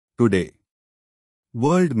Today,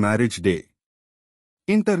 World Marriage Day,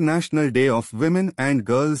 International Day of Women and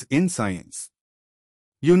Girls in Science,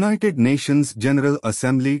 United Nations General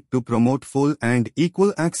Assembly to promote full and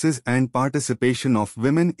equal access and participation of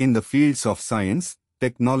women in the fields of science,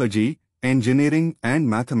 technology, engineering and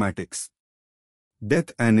mathematics.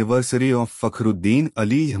 Death anniversary of Fakhruddin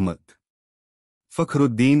Ali Ahmad.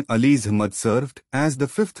 Fakhruddin Ali Ahmad served as the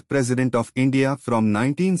 5th President of India from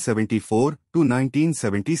 1974 to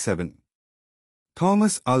 1977.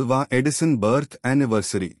 Thomas Alva Edison birth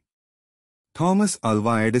anniversary. Thomas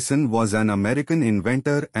Alva Edison was an American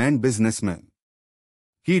inventor and businessman.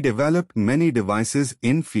 He developed many devices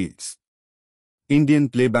in fields. Indian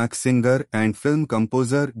playback singer and film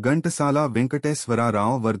composer Ghantasala Venkateswara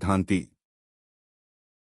Rao Vardhanti.